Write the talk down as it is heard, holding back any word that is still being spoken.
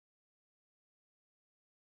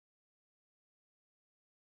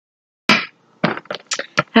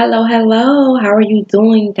Hello, hello. How are you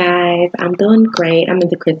doing, guys? I'm doing great. I'm in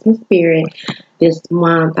the Christmas spirit this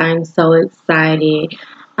month. I'm so excited.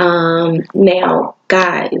 Now,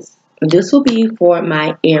 guys, this will be for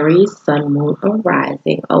my Aries Sun, Moon, or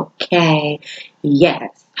Rising. Okay,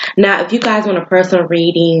 yes. Now, if you guys want a personal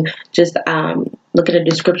reading, just look at the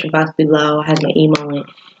description box below. It has my email link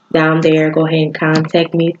down there. Go ahead and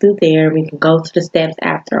contact me through there. We can go to the steps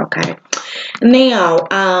after. Okay.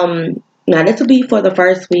 Now this will be for the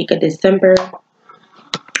first week of December.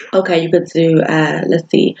 Okay, you could do let's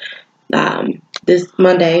see, this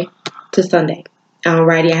Monday to Sunday.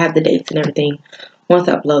 Alrighty, I have the dates and everything. Once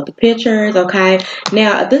I upload the pictures, okay.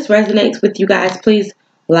 Now, if this resonates with you guys, please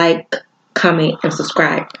like, comment, and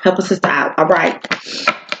subscribe. Help a sister out. Alright.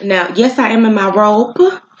 Now, yes, I am in my robe.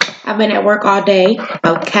 I've been at work all day.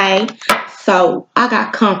 Okay. So I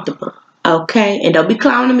got comfortable. Okay, and don't be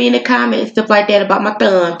clowning me in the comments, stuff like that about my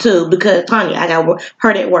thumb too, because honey, I got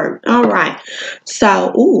hurt at work. All right,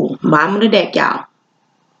 so bottom of the deck, y'all.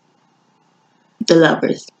 The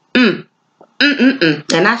lovers. And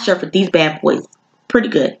I sure for these bad boys, pretty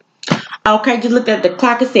good. Okay, just looked at the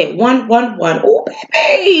clock and said 111. Oh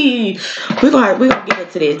baby, we're gonna get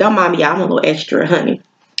into this. Don't mind me, y'all. I'm a little extra, honey,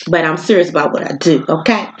 but I'm serious about what I do.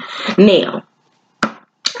 Okay, now.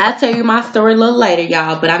 I'll tell you my story a little later,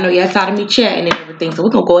 y'all, but I know y'all tired of me chatting and everything, so we're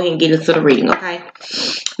going to go ahead and get into the reading, okay?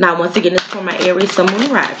 Now, once again, this is for my Aries, Sun, Moon,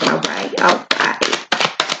 and Rising, alright?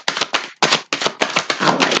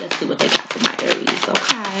 Alright, let's see what they got for my Aries,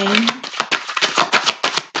 okay?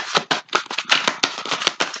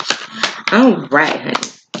 Alright, honey.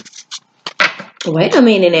 Wait a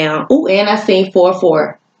minute now. Ooh, and I seen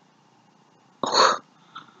 4-4.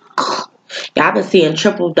 Y'all been seeing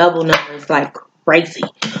triple, double numbers like crazy.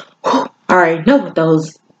 I already know what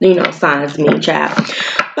those, signs mean, child.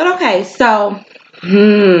 But okay, so,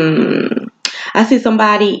 I see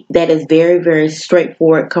somebody that is very, very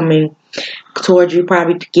straightforward coming towards you,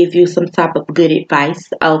 probably to give you some type of good advice,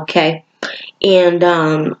 okay?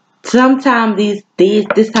 And sometimes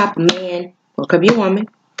this type of man, or could be a woman,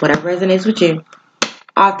 whatever resonates with you,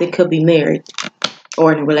 often could be married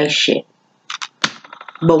or in a relationship,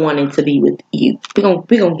 but wanting to be with you. We're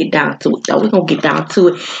gonna get down to it though. We're gonna get down to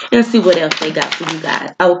it and see what else they got for you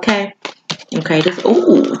guys. Okay. Okay, this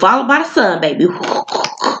followed by the sun, baby.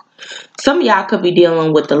 Some of y'all could be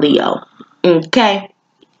dealing with the Leo. Okay.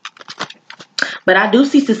 But I do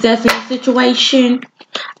see success in the situation.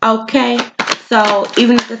 Okay. So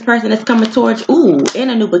even if this person is coming towards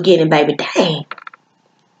in a new beginning, baby. Dang.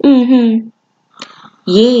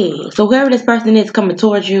 Yeah. So whoever this person is coming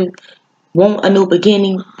towards you, want a new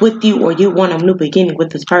beginning with you, or you want a new beginning with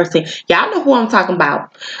this person. Y'all know who I'm talking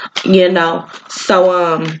about.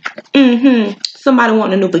 So somebody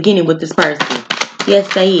want a new beginning with this person.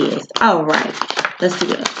 Yes, they is. Alright. Let's see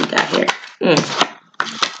what else we got here.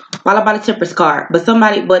 Followed by the Temperance card.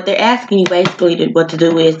 But they're asking you basically what to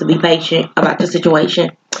do is to be patient about the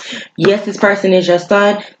situation. Yes, this person is your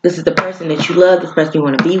son. This is the person that you love. This person you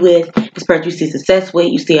want to be with. This person you see success with.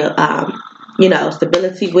 You see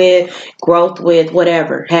stability with, growth with,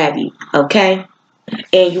 whatever have you. Okay?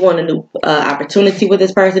 And you want a new opportunity with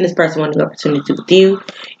this person. This person wants a new opportunity with you.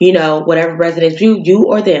 Whatever resonates you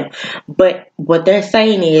or them. But what they're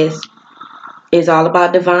saying is all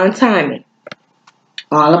about divine timing.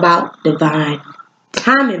 All about divine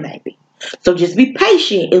timing, baby. So just be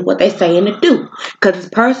patient is what they're saying to do. Because this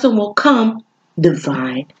person will come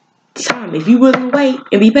divine time. If you willing to wait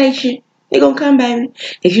and be patient, they're going to come, baby.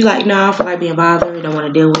 If you like, I feel like being bothered, don't want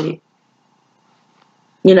to deal with it.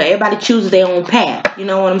 Everybody chooses their own path. You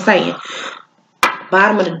know what I'm saying?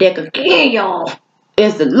 Bottom of the deck again, y'all,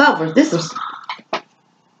 is the lovers. This is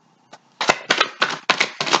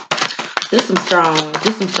some strong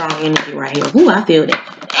energy right here. Ooh, I feel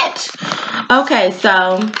that. Okay,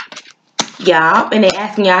 so y'all, and they're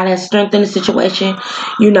asking y'all to have strength in the situation.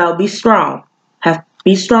 Be strong.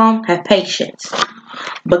 Be strong. Have patience.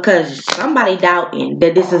 Because somebody doubting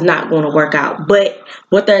that this is not going to work out. But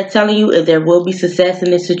what they're telling you is there will be success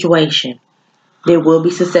in this situation. There will be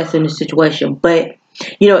success in this situation. But,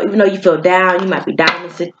 even though you feel down, you might be doubting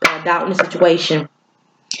the situation.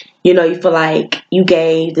 You feel like you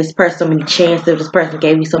gave this person so many chances. This person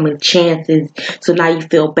gave you so many chances. So now you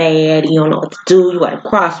feel bad. You don't know what to do. You at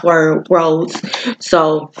crossroads.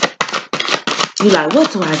 So you're like,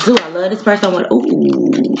 what do I do? I love this person.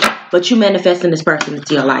 But you manifesting this person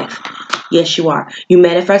into your life. Yes, you are. You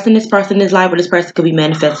manifesting this person in his life, or this person could be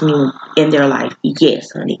manifesting you in their life. Yes,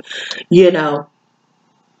 honey.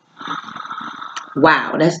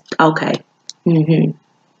 Wow, that's okay.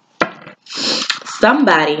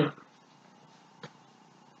 Somebody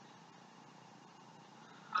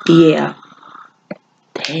Yeah.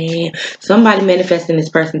 Damn. Somebody manifesting this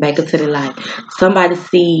person back into their life. Somebody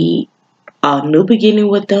see a new beginning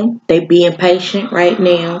with them. They being patient right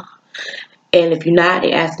now. And if you're not,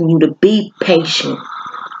 they're asking you to be patient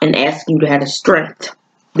and asking you to have the strength.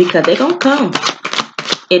 Because they're going to come.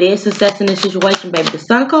 It is success in this situation, baby. The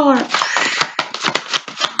Sun card,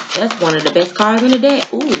 that's one of the best cards in the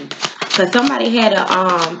deck. Ooh. Because somebody had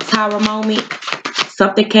a tower moment.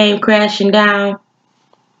 Something came crashing down.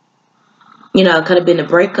 You know, it could have been a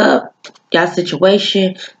breakup. Y'all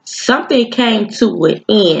situation. Something came to an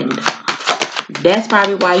end. That's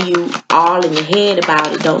probably why you all in your head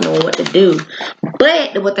about it, don't know what to do.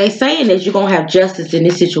 But what they saying is you're going to have justice in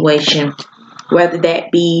this situation. Whether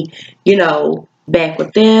that be, you know, back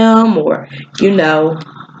with them or, you know,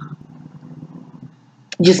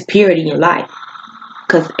 just period in your life.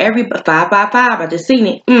 Because every 555, I just seen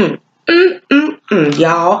it.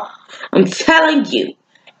 Y'all. I'm telling you,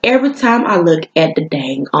 every time I look at the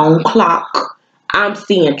dang on clock, I'm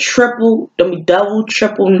seeing double,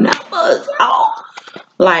 triple numbers. Oh,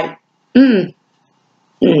 like,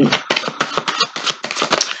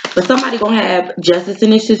 But somebody gonna have justice in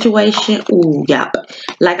this situation. Ooh, yeah.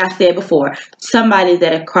 Like I said before, somebody's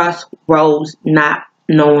at a crossroads not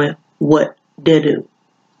knowing what to do.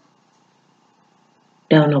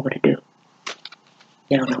 They don't know what to do.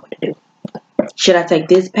 They don't know what to do. Should I take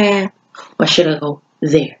this path or should I go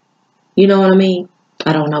there? You know what I mean?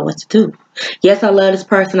 I don't know what to do. Yes, I love this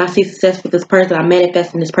person. I see success with this person. I'm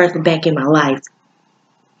manifesting this person back in my life.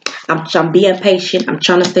 I'm being patient. I'm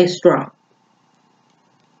trying to stay strong.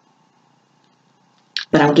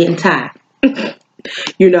 But I'm getting tired.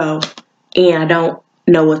 You know, and I don't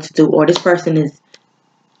know what to do. Or this person is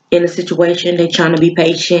in a situation. They're trying to be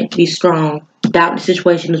patient, be strong, doubt the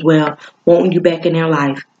situation as well, wanting you back in their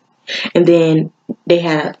life. And then they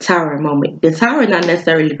had a tower moment. The tower is not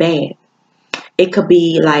necessarily bad. It could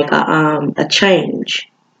be like a change,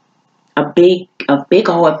 a big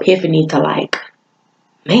old epiphany to like,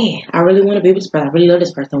 man, I really want to be with this person. I really love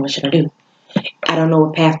this person. What should I do? I don't know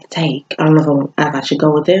what path to take. I don't know if I should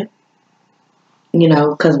go with them. You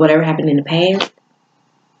know, because whatever happened in the past.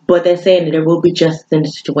 But they're saying that there will be justice in the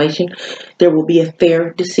situation. There will be a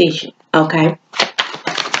fair decision. Okay.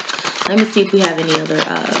 Let me see if we have any other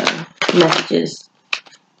messages.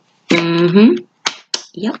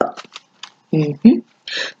 Yep.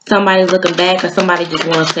 Somebody's looking back, or somebody just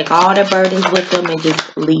wants to take all their burdens with them and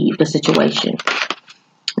just leave the situation.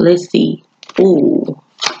 Let's see. Ooh.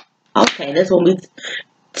 Okay, that's when we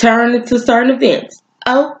turn into certain events.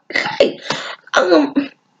 Okay.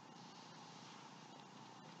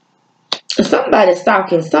 Somebody's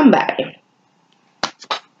stalking somebody.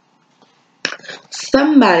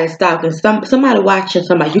 Somebody's stalking somebody watching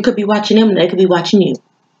somebody. You could be watching them and they could be watching you.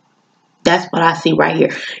 That's what I see right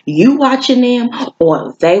here. You watching them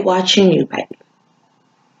or they watching you,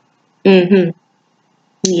 baby.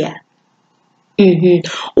 Yeah.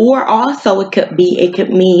 Or also it could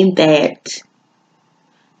mean that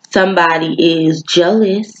somebody is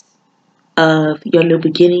jealous of your new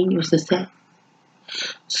beginning, your success.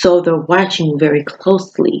 So they're watching you very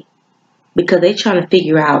closely because they're trying to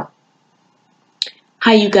figure out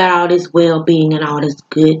how you got all this well-being and all this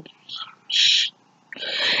good shit.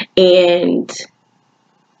 And,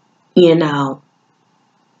 you know,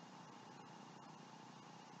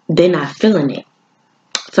 they're not feeling it.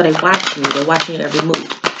 So they're watching you. They're watching your every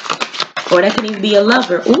move. Or that could even be a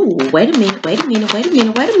lover. Ooh, wait a minute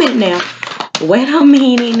now.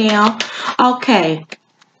 Okay.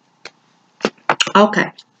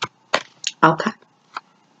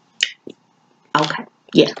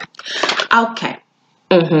 Yeah. Okay.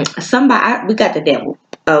 Somebody, we got the devil.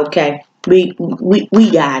 Okay. We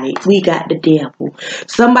got it. We got the devil.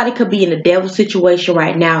 Somebody could be in a devil situation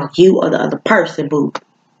right now. You or the other person, boo.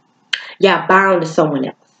 Y'all bound to someone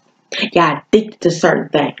else. Y'all addicted to certain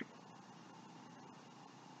things.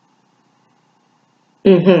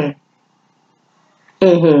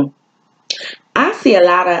 I see a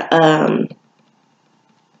lot of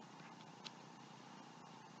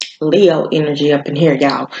Leo energy up in here,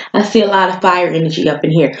 y'all. I see a lot of fire energy up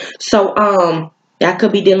in here. So, y'all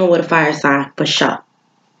could be dealing with a fire sign for sure.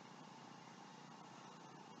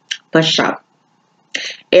 For sure.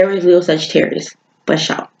 Aries, Leo, Sagittarius. For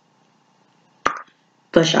sure.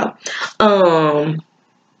 For sure. I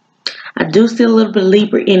do see a little bit of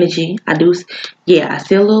Libra energy. I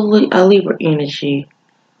see a little Libra energy.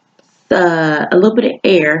 A little bit of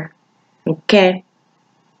air. Okay.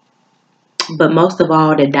 But most of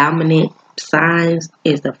all, the dominant signs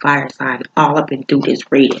is the fire sign. All up and through this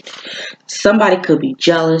reading. Somebody could be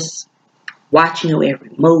jealous, watching your every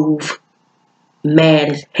move. mad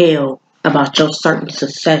as hell about your certain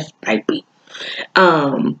success, baby.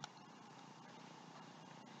 And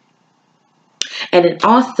then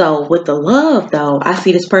also with the love though, I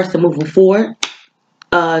see this person moving forward,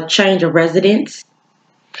 change of residence,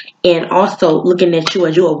 and also looking at you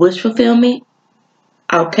as you a wish fulfillment.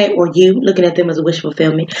 Okay, or you looking at them as a wish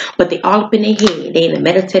fulfillment, but they all up in their head. They in a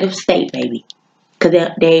meditative state, baby, because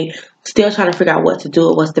they still trying to figure out what to do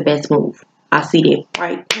or what's the best move. I see that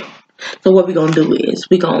right. So what we're gonna do is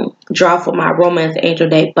we're gonna draw for my romance angel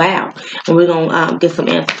deck bow, and we're gonna get some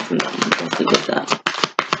answers from them. We're gonna see what's up.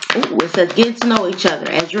 Ooh, it says get to know each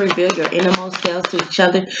other. As you reveal your innermost selves to each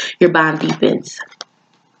other, your bond deepens.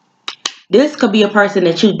 This could be a person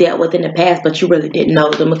that you dealt with in the past, but you really didn't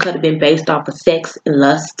know them. It could have been based off of sex and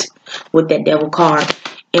lust with that devil card.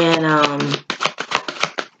 And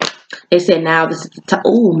they said now this is the time.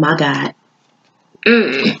 Oh my God.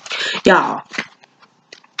 Y'all,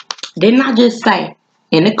 didn't I just say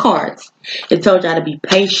in the cards, it told y'all to be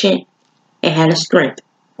patient and have the strength.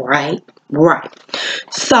 Right? Right.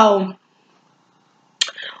 So,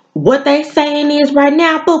 what they saying is right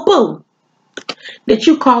now, boo-boo, that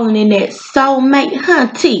you calling in that soulmate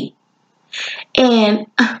hunty. And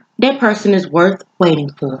that person is worth waiting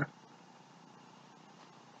for.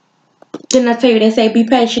 Didn't I tell you they say be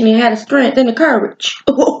patient and have the strength and the courage?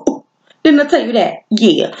 Didn't I tell you that?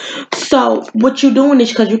 Yeah. So what you doing is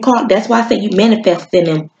because you call. That's why I say you manifesting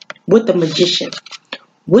them with the magician.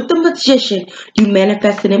 With the magician, you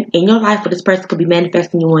manifesting them in your life, or this person could be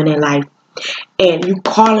manifesting you in their life, and you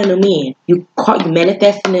calling them in. You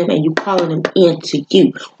manifesting them, and you calling them into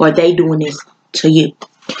you, or they doing this to you.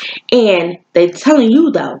 And they telling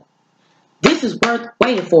you though, this is worth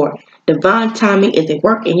waiting for. Divine timing is at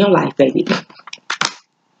work in your life, baby. Can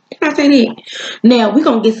I say that? Now we're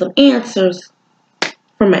gonna get some answers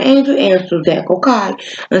from an angel answer deck, okay?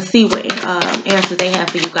 Let's see what answers they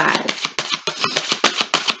have for you guys.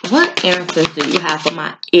 What answers do you have for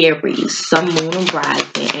my Aries, Sun, Moon, and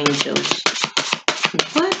Rising angels?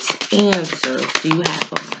 What answers do you have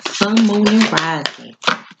for my Sun, Moon, and Rising?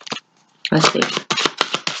 Let's see.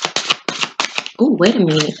 Oh, wait a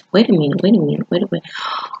minute.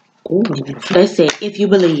 Ooh, they said if you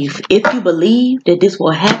believe that this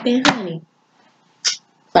will happen, honey.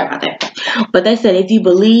 Sorry about that. But they said if you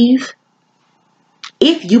believe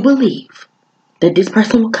that this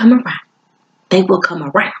person will come around, they will come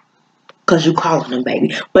around. Because you calling them,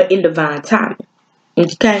 baby. But in divine timing.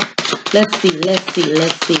 Okay? Let's see.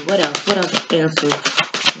 What else answers?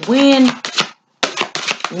 When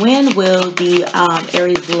will the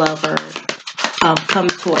Aries lover come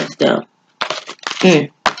towards them?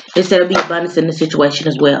 They said it'll be abundance in the situation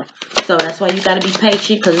as well. So that's why you got to be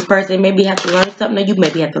patient, because this person maybe have to learn something, or you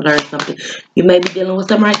maybe have to learn something. You may be dealing with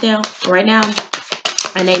something right now,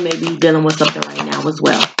 and they may be dealing with something right now as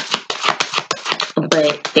well.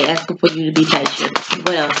 But they're asking for you to be patient.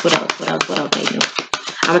 What else, baby?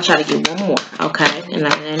 I'm going to try to get one more, okay? And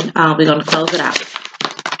then we're going to close it out.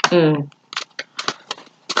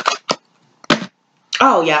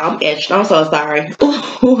 Oh, yeah, I'm extra. I'm so sorry.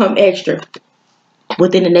 Ooh, I'm extra.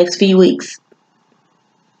 Within the next few weeks.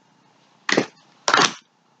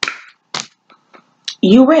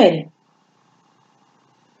 You ready?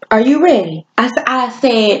 Are you ready? I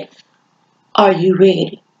said, are you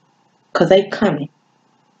ready? Because they coming.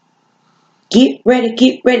 Get ready.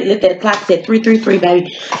 Look at the clock, said 333,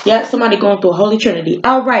 baby. Yeah, somebody going through a holy trinity.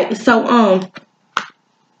 All right, so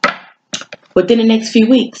within the next few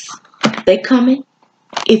weeks, they coming.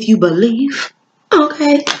 If you believe,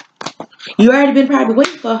 okay. You already been probably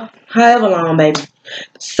waiting for however long, baby.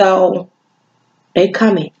 So they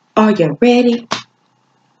coming. Are you ready?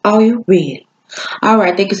 Are you ready? All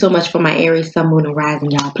right, thank you so much for my Aries, Sun, Moon, and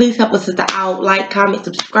Rising, y'all. Please help us sister out. Like, comment,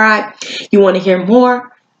 subscribe. You want to hear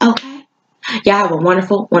more? Okay. Y'all have a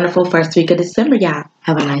wonderful, wonderful first week of December, y'all.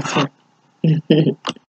 Have a nice one.